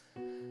Christians.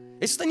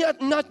 It's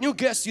not new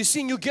guests. You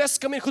see new guests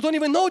come in who don't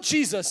even know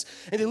Jesus,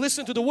 and they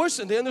listen to the words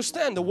and they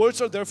understand the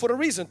words are there for a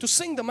reason, to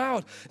sing them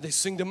out. They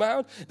sing them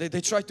out. They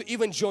try to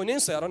even join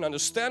in, say I don't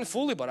understand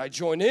fully, but I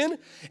join in.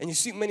 And you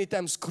see many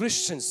times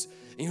Christians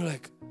and you're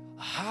like,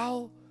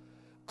 how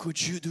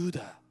could you do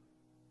that?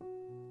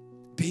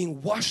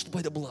 Being washed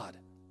by the blood,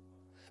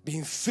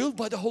 being filled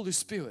by the Holy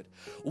Spirit.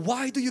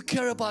 Why do you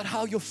care about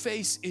how your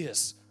face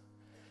is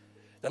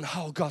than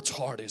how God's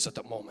heart is at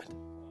that moment?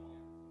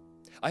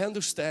 I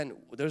understand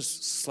there's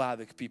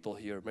Slavic people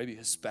here, maybe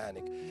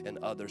Hispanic and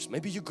others.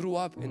 Maybe you grew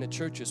up in the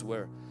churches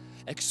where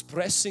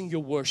expressing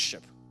your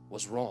worship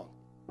was wrong.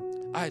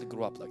 I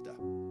grew up like that.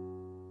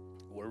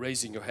 Where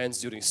raising your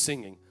hands during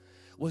singing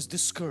was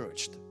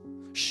discouraged.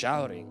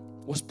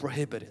 Shouting was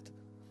prohibited.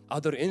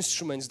 Other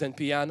instruments than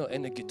piano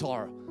and a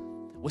guitar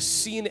was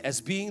seen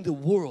as being the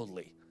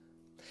worldly.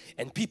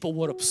 And people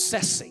were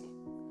obsessing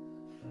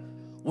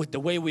with the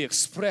way we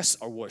express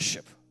our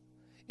worship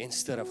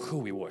instead of who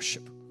we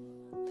worship.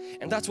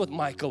 And that's what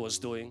Micah was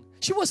doing.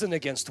 She wasn't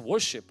against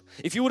worship.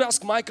 If you would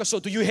ask Micah, so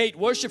do you hate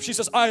worship? She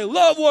says, I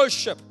love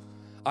worship.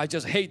 I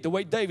just hate the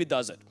way David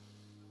does it.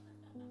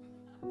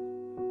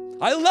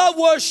 I love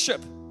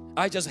worship.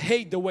 I just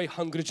hate the way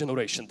Hungry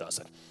Generation does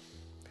it.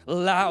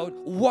 Loud.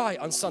 Why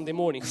on Sunday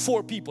morning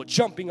 4 people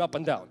jumping up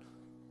and down?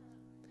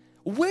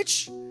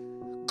 Which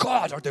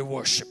God are they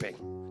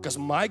worshiping? Because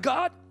my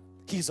God,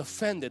 He's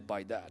offended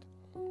by that.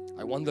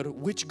 I wonder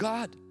which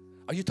God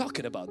are you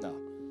talking about now?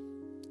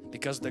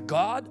 Because the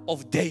God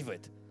of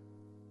David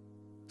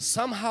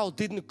somehow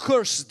didn't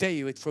curse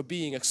David for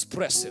being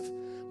expressive,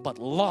 but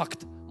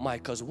locked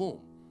Micah's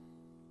womb.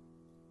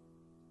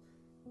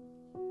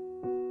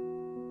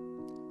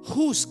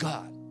 Whose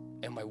God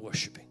am I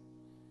worshiping?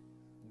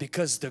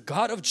 Because the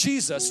God of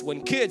Jesus,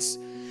 when kids,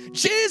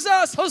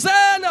 Jesus,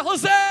 Hosanna,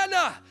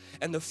 Hosanna,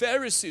 and the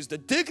Pharisees, the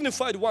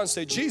dignified ones,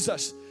 say,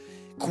 Jesus,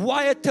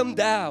 quiet them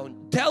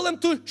down, tell them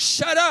to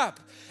shut up.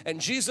 And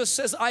Jesus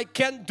says, I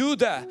can't do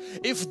that.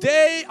 If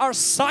they are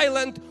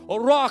silent,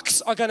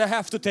 rocks are gonna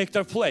have to take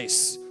their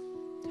place.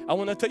 I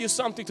want to tell you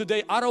something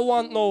today. I don't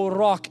want no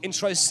rock in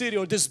Tri-City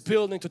or this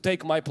building to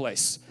take my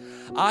place.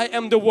 I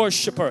am the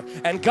worshiper,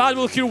 and God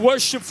will hear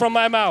worship from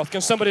my mouth.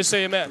 Can somebody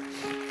say amen?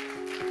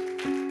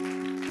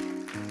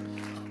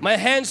 My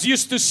hands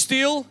used to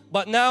steal,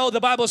 but now the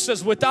Bible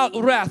says without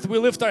wrath we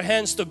lift our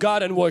hands to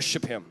God and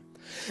worship Him.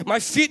 My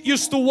feet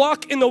used to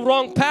walk in the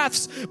wrong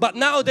paths, but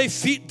now they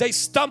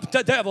stump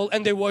the devil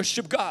and they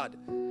worship God.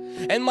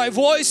 And my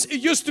voice, it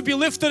used to be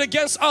lifted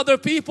against other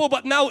people,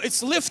 but now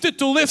it's lifted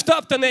to lift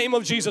up the name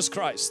of Jesus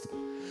Christ.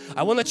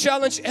 I want to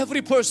challenge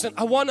every person.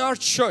 I want our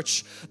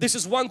church. This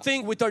is one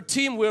thing with our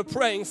team we're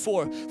praying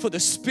for the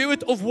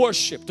spirit of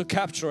worship to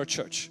capture our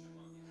church.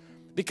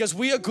 Because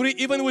we agree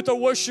even with our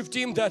worship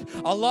team that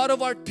a lot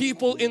of our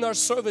people in our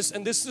service,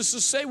 and this is to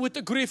say with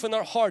the grief in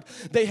our heart,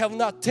 they have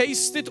not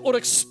tasted or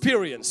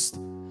experienced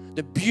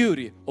the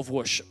beauty of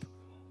worship.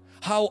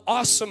 How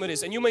awesome it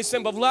is. And you may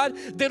say, but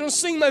Vlad, they don't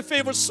sing my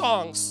favorite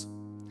songs.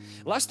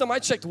 Last time I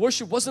checked,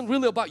 worship wasn't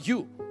really about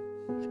you.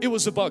 It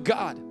was about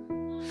God.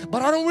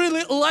 But I don't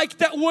really like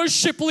that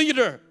worship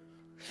leader.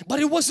 But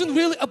it wasn't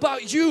really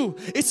about you.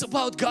 It's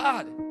about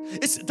God.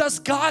 Does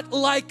God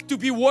like to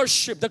be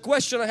worshipped? The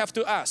question I have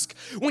to ask.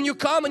 When you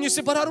come and you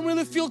say, but I don't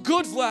really feel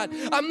good, Vlad.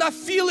 I'm not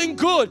feeling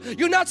good.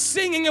 You're not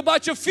singing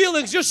about your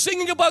feelings. You're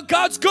singing about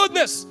God's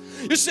goodness.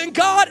 You're saying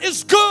God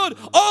is good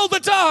all the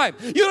time.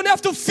 You don't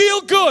have to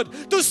feel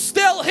good to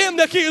tell Him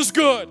that He is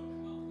good.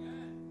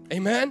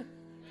 Amen?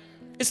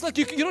 It's like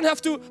you don't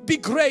have to be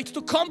great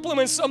to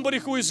compliment somebody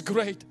who is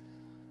great.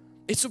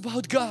 It's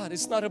about God.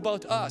 It's not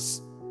about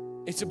us.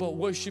 It's about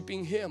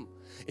worshiping Him.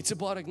 It's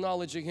about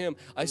acknowledging Him.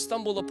 I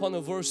stumbled upon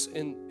a verse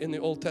in the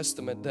Old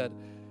Testament that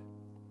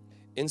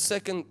in 2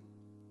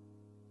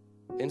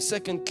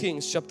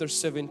 Kings chapter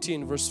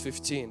 17 verse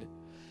 15,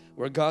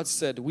 where God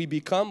said, we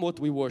become what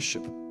we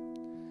worship.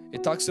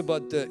 It talks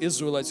about the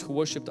Israelites who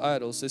worshipped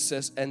idols. It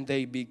says, and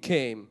they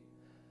became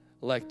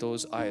like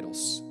those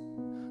idols.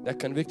 That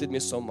convicted me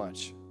so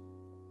much.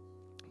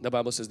 The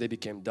Bible says they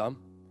became dumb,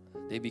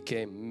 they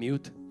became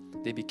mute,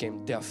 they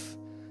became deaf,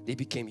 they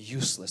became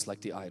useless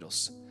like the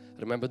idols.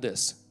 Remember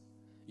this,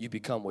 you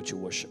become what you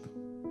worship.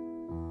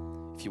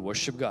 If you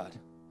worship God,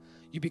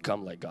 you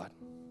become like God.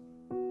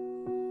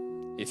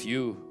 If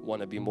you want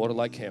to be more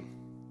like Him,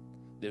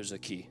 there's a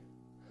key.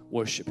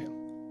 Worship Him.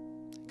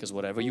 Because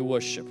whatever you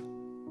worship,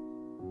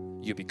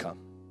 you become.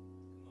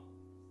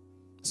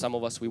 Some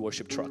of us, we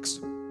worship trucks.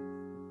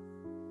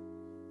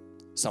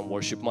 Some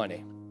worship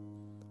money.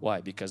 Why?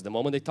 Because the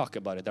moment they talk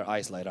about it, their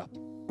eyes light up.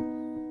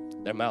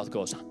 Their mouth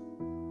goes.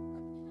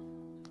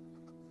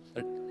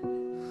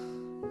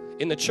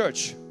 In the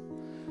church,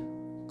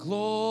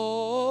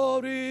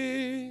 glory.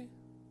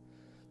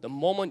 The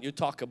moment you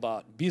talk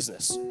about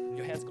business,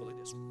 your hands go like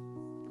this.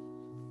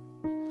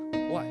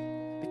 Why?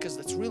 Because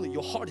that's really,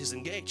 your heart is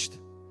engaged.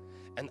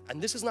 And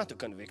this is not to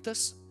convict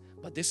us,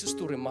 but this is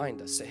to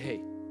remind us, say,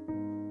 hey,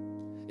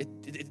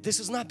 this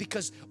is not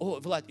because, oh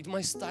Vlad,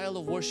 my style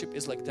of worship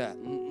is like that.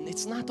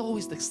 It's not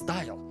always the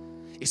style,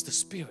 it's the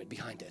spirit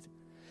behind it.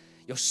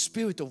 Your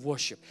spirit of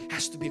worship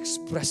has to be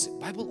expressive.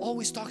 Bible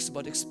always talks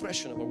about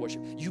expression of our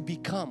worship. You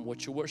become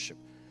what you worship.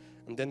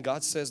 And then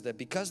God says that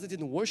because they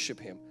didn't worship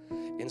Him,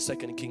 in 2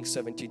 Kings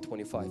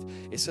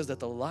 17:25, it says that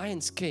the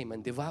lions came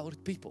and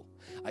devoured people.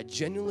 I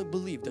genuinely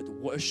believe that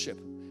worship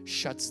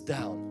shuts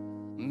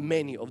down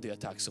many of the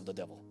attacks of the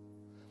devil.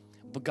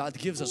 But God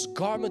gives us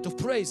garment of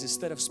praise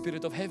instead of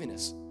spirit of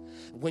heaviness.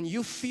 When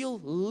you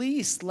feel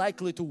least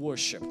likely to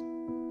worship,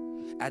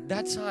 at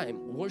that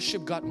time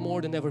worship God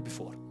more than ever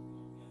before.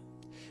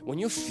 When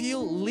you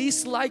feel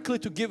least likely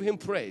to give Him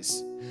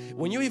praise,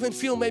 when you even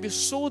feel maybe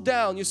so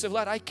down, you say,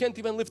 Vlad, I can't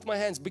even lift my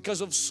hands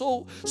because of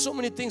so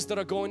many things that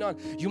are going on.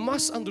 You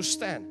must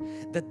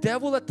understand the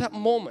devil at that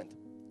moment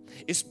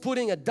is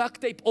putting a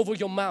duct tape over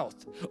your mouth,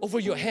 over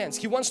your hands.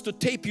 He wants to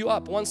tape you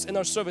up. Once in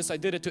our service I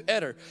did it to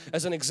Eder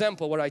as an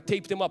example, where I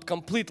taped him up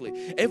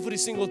completely, every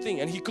single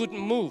thing, and he couldn't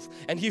move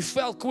and he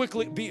fell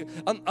quickly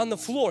on the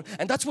floor.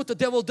 And that's what the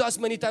devil does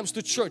many times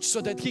to church, so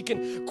that he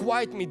can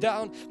quiet me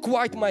down,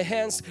 quiet my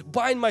hands,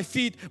 bind my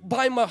feet,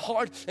 bind my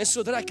heart, and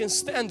so that I can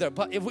stand there.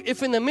 But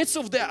if in the midst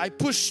of that I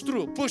push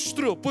through,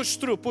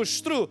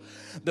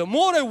 the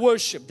more I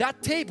worship,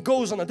 that tape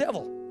goes on the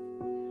devil.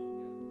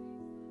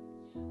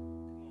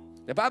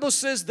 The Bible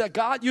says that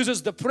God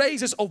uses the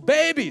praises of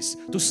babies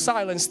to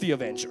silence the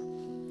avenger.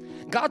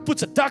 God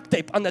puts a duct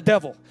tape on the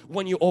devil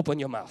when you open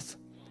your mouth.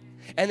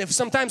 And if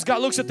sometimes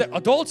God looks at the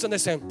adults and they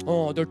say,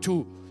 oh, they're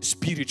too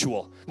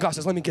spiritual. God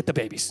says, let me get the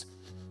babies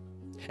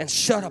and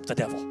shut up the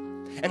devil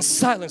and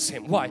silence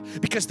him. Why?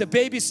 Because the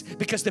babies,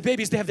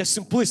 they have the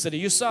simplicity.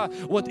 You saw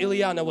what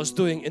Ileana was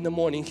doing in the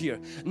morning here.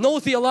 No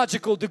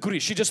theological degree.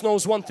 She just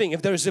knows one thing.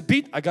 If there is a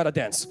beat, I gotta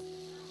dance.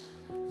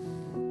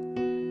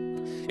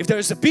 If there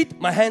is a beat,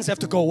 my hands have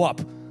to go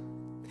up.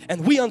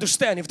 And we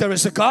understand if there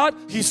is a God,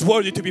 He's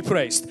worthy to be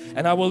praised.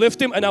 And I will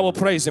lift Him and I will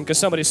praise Him. Can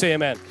somebody say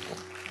amen?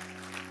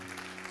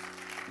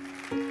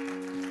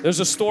 There's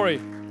a story,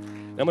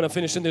 I'm going to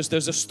finish in this.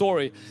 There's a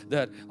story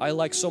that I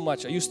like so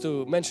much. I used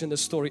to mention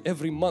this story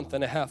every month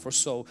and a half or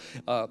so.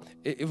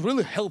 It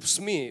really helps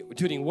me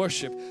during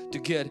worship to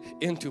get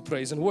into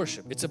praise and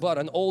worship. It's about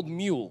an old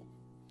mule.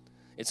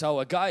 It's how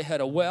a guy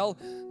had a well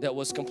that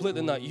was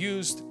completely not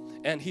used,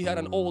 and he had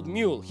an old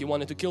mule. He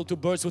wanted to kill two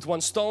birds with one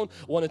stone,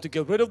 wanted to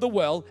get rid of the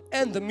well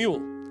and the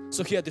mule.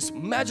 So he had this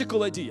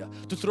magical idea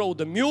to throw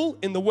the mule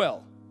in the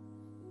well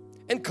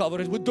and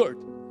cover it with dirt.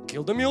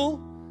 Kill the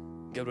mule,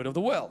 get rid of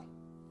the well.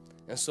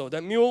 And so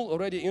that mule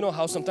already, you know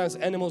how sometimes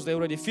animals, they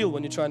already feel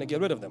when you're trying to get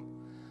rid of them.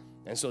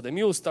 And so the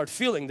mule started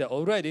feeling that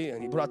already,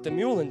 and he brought the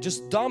mule and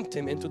just dumped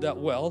him into that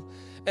well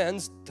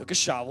and took a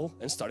shovel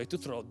and started to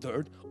throw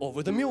dirt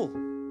over the mule.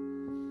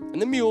 And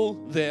the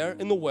mule there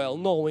in the well,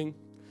 knowing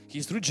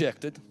he's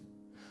rejected,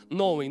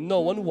 knowing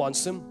no one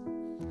wants him,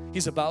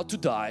 he's about to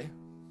die,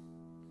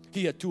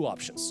 he had two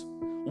options.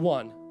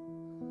 One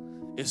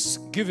is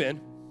give in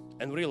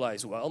and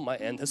realize, well, my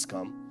end has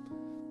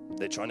come.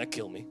 They're trying to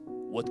kill me.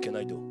 What can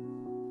I do?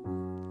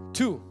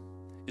 Two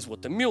is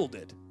what the mule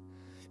did,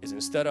 is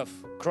instead of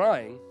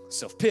crying,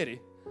 self-pity,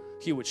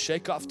 he would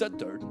shake off that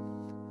dirt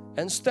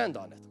and stand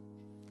on it.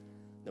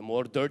 The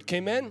more dirt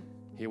came in,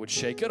 he would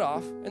shake it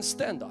off and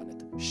stand on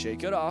it.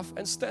 Shake it off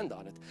and stand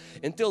on it.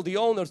 Until the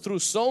owner threw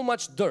so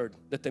much dirt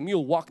that the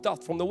mule walked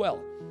out from the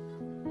well.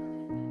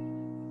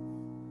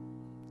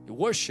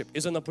 Worship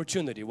is an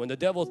opportunity. When the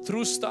devil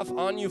threw stuff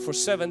on you for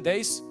 7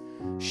 days,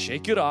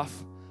 shake it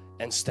off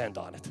and stand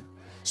on it.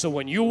 So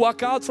when you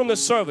walk out from the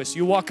service,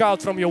 you walk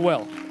out from your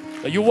well.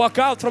 You walk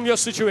out from your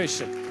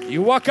situation.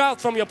 You walk out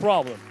from your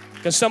problem.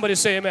 Can somebody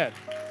say amen?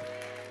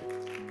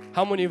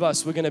 How many of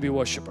us, we're going to be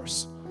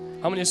worshipers?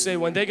 How many say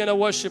when they're going to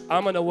worship,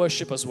 I'm going to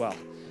worship as well.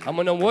 I'm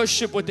going to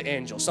worship with the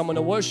angels. I'm going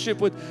to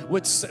worship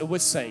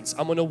with saints.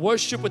 I'm going to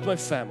worship with my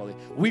family.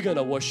 We're going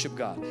to worship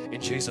God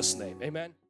in Jesus' name. Amen.